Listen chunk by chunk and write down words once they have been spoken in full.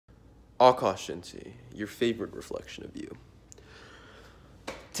Akash Inti, your favorite reflection of you.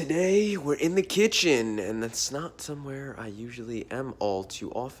 Today, we're in the kitchen, and that's not somewhere I usually am all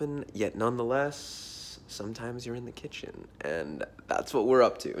too often, yet nonetheless, sometimes you're in the kitchen, and that's what we're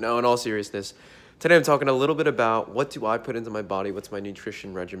up to. Now, in all seriousness, today I'm talking a little bit about what do I put into my body, what's my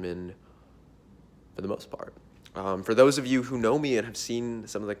nutrition regimen, for the most part. For those of you who know me and have seen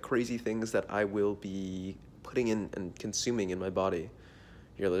some of the crazy things that I will be putting in and consuming in my body,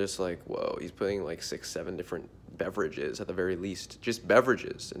 you're just like, whoa, he's putting like 6-7 different beverages at the very least, just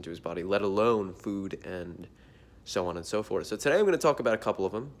beverages into his body, let alone food and so on and so forth. So today I'm going to talk about a couple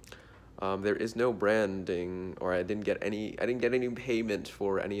of them. There is no branding, or I didn't get any payment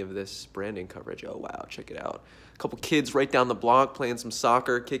for any of this branding coverage. Oh wow, check it out. A couple kids right down the block playing some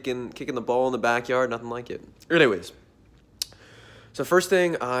soccer, kicking the ball in the backyard, nothing like it. Anyways, so first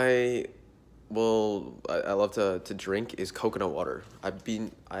thing I love to drink is coconut water. I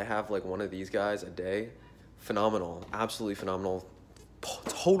have like one of these guys a day. Phenomenal, absolutely phenomenal.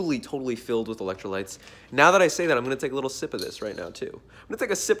 Totally filled with electrolytes. Now that I say that, I'm gonna take a little sip of this right now too. I'm gonna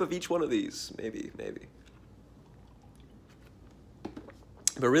take a sip of each one of these, maybe.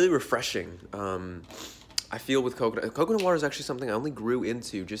 But really refreshing. I feel with coconut water is actually something I only grew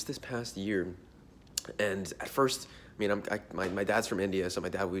into just this past year. And at first, I mean, my dad's from India, so my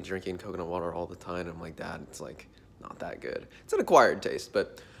dad would be drinking coconut water all the time. And I'm like, Dad, it's like not that good. It's an acquired taste,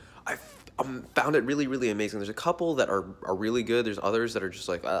 but I found it really amazing. There's a couple that are really good. There's others that are just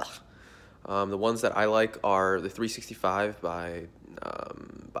like, ugh. The ones that I like are the 365 by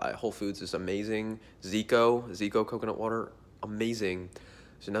Whole Foods is amazing. Zico coconut water, amazing.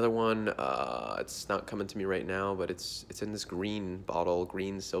 There's another one, it's not coming to me right now, but it's in this green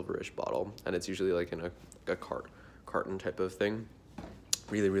silverish bottle, and it's usually like in a carton type of thing.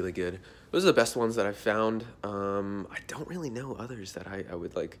 Really good. Those are the best ones that I've found. I don't really know others that I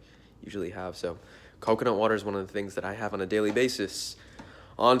would like usually have. So coconut water is one of the things that I have on a daily basis.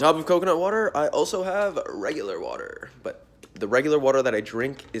 On top of coconut water, I also have regular water, but the regular water that I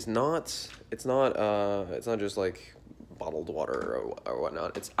drink is not just like bottled water or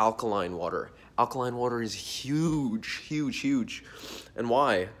whatnot. It's alkaline water. Alkaline water is huge. And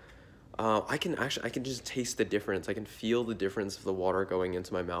why? I can just taste the difference. I can feel the difference of the water going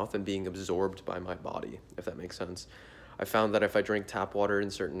into my mouth and being absorbed by my body, if that makes sense. I found that if I drink tap water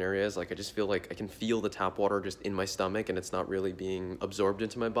in certain areas, like I just feel like I can feel the tap water just in my stomach and it's not really being absorbed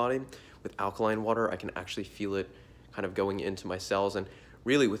into my body. With alkaline water, I can actually feel it kind of going into my cells. And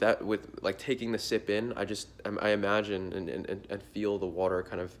really with like taking the sip in, I imagine and feel the water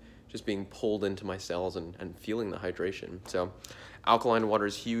kind of just being pulled into my cells and feeling the hydration. So alkaline water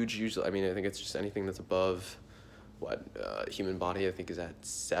is huge. Usually, I mean, I think it's just anything that's above what human body I think is at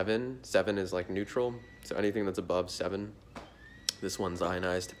 7. 7 is like neutral. So anything that's above 7. This one's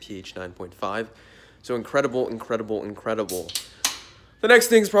ionized to pH 9.5. So incredible. The next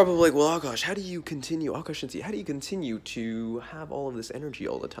thing's probably like, well, Akash, how do you continue to have all of this energy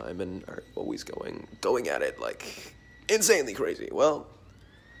all the time and are always going at it like insanely crazy? Well,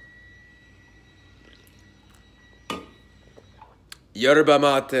 yerba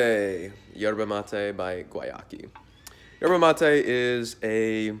mate by Guayaki. Yerba mate is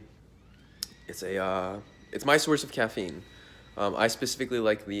it's my source of caffeine. I specifically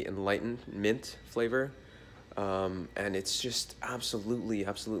like the enlightened mint flavor. And it's just absolutely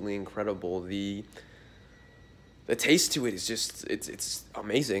incredible. The taste to it is just, it's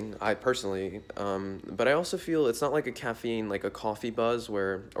amazing, I personally, but I also feel it's not like a caffeine, like a coffee buzz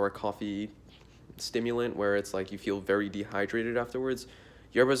or a coffee stimulant where it's like you feel very dehydrated afterwards.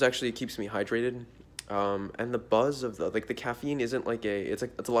 Yerba's actually keeps me hydrated, and the buzz of the caffeine isn't like it's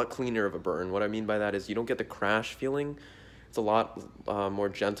a lot cleaner of a burn. What I mean by that is you don't get the crash feeling. It's a lot more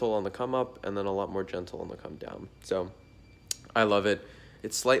gentle on the come up and then a lot more gentle on the come down. So I love it.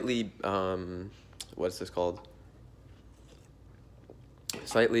 It's slightly, what's this called?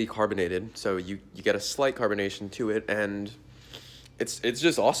 Slightly carbonated. So you get a slight carbonation to it, and it's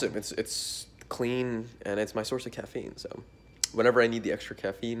just awesome. It's clean, and it's my source of caffeine. So whenever I need the extra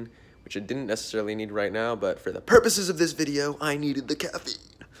caffeine, which I didn't necessarily need right now, but for the purposes of this video, I needed the caffeine.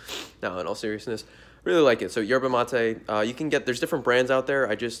 Now, in all seriousness, really like it. So yerba mate, you can get, there's different brands out there.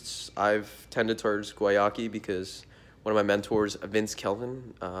 I've tended towards Guayaki because one of my mentors, Vince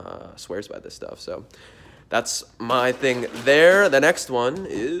Kelvin, swears by this stuff. So that's my thing there. The next one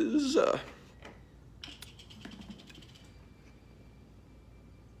is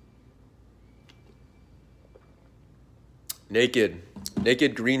Naked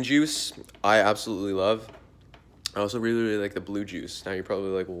green juice. I absolutely love. I also really like the blue juice. Now you're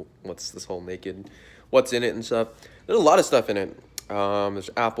probably like, well, what's this whole naked? What's in it and stuff? There's a lot of stuff in it. There's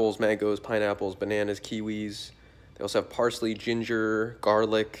apples, mangoes, pineapples, bananas, kiwis. They also have parsley, ginger,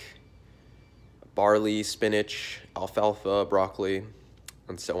 garlic, barley, spinach, alfalfa, broccoli,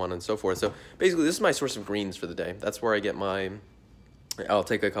 and so on and so forth. So basically, this is my source of greens for the day. That's where I get my. I'll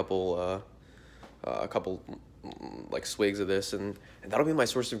take a couple like swigs of this, and that'll be my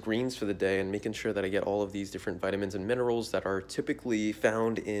source of greens for the day, and making sure that I get all of these different vitamins and minerals that are typically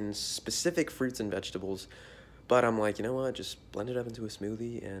found in specific fruits and vegetables. But I'm like, you know what, just blend it up into a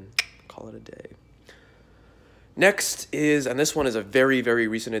smoothie and call it a day. Next is, and this one is a very, very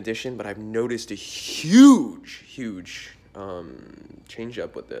recent addition, but I've noticed a huge change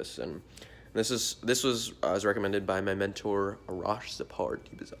up with this, and this was recommended by my mentor Arash Zapar.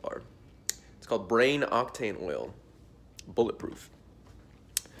 It's called Brain Octane Oil, bulletproof.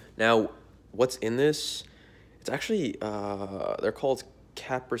 Now, what's in this? It's actually they're called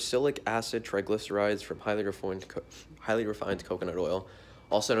capryloric acid triglycerides from highly refined coconut oil,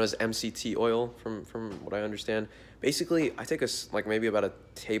 also known as MCT oil from what I understand. Basically, I take maybe about a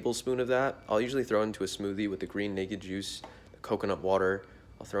tablespoon of that. I'll usually throw into a smoothie with the green naked juice, the coconut water.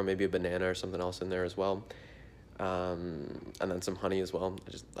 I'll throw maybe a banana or something else in there as well, and then some honey as well.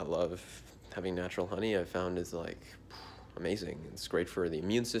 I love having natural honey. I found is like amazing. It's great for the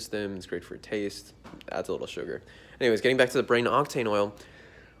immune system. It's great for taste. Adds a little sugar. Anyways, getting back to the brain octane oil,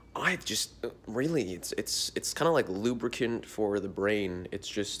 I just really it's kind of like lubricant for the brain. It's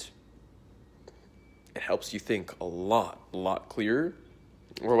just it helps you think a lot clearer,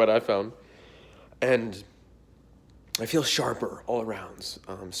 or what I found, and I feel sharper all around,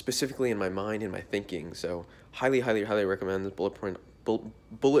 specifically in my mind and my thinking. So highly recommend this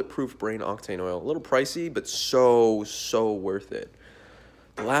bulletproof brain octane oil. A little pricey, but so worth it.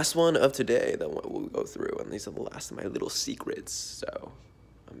 The last one of today that we'll go through, and these are the last of my little secrets. So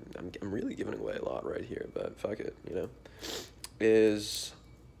I'm really giving away a lot right here, but fuck it, you know, is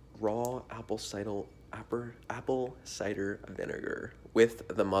raw apple cider vinegar with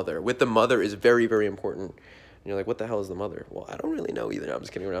the mother. With the mother is very important. And you're like, what the hell is the mother? Well, I don't really know either. I'm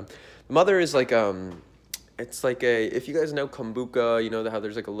just kidding around. The mother is like it's like if you guys know kombucha, you know how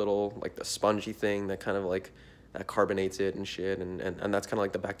there's like a little like the spongy thing that kind of like that carbonates it and shit, and that's kind of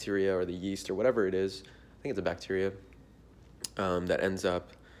like the bacteria or the yeast or whatever it is. I think it's a bacteria that ends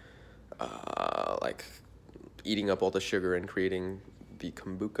up like eating up all the sugar and creating the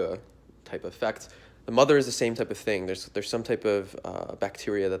kombucha type effect. The mother is the same type of thing. There's some type of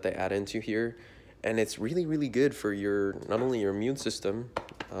bacteria that they add into here, and it's really good for your not only your immune system,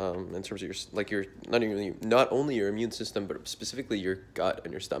 in terms of your not only your immune system, but specifically your gut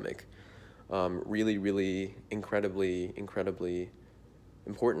and your stomach. Really incredibly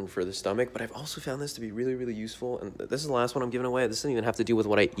important for the stomach. But I've also found this to be really useful, and this is the last one I'm giving away. This doesn't even have to do with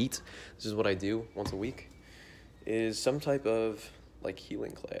what I eat. This is what I do once a week. Is some type of like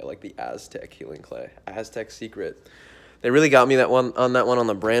healing clay, like the Aztec healing clay, Aztec Secret. They really got me on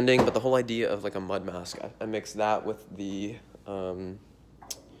the branding, but the whole idea of like a mud mask, I mix that with the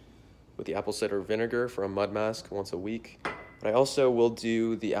apple cider vinegar for a mud mask once a week. But I also will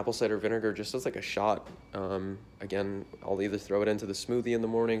do the apple cider vinegar just as like a shot. Again, I'll either throw it into the smoothie in the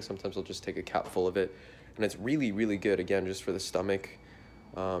morning. Sometimes I'll just take a cap full of it, and it's really good. Again, just for the stomach,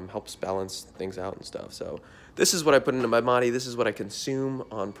 helps balance things out and stuff. So this is what I put into my body. This is what I consume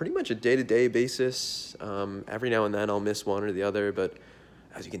on pretty much a day-to-day basis. Every now and then I'll miss one or the other, but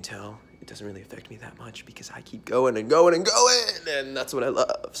as you can tell, it doesn't really affect me that much because I keep going, and that's what I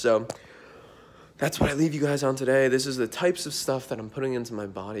love. So that's what I leave you guys on today. This is the types of stuff that I'm putting into my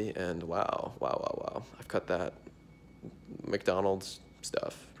body, and wow. I've cut that McDonald's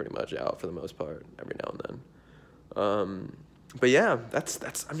stuff pretty much out for the most part every now and then. But yeah,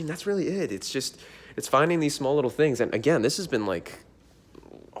 that's really it. It's finding these small little things. And again, this has been like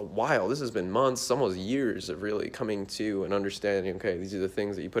a while. This has been months, almost years of really coming to and understanding, okay, these are the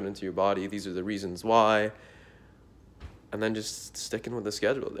things that you put into your body. These are the reasons why. And then just sticking with the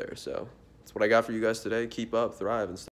schedule there. So that's what I got for you guys today. Keep up, thrive, and stuff.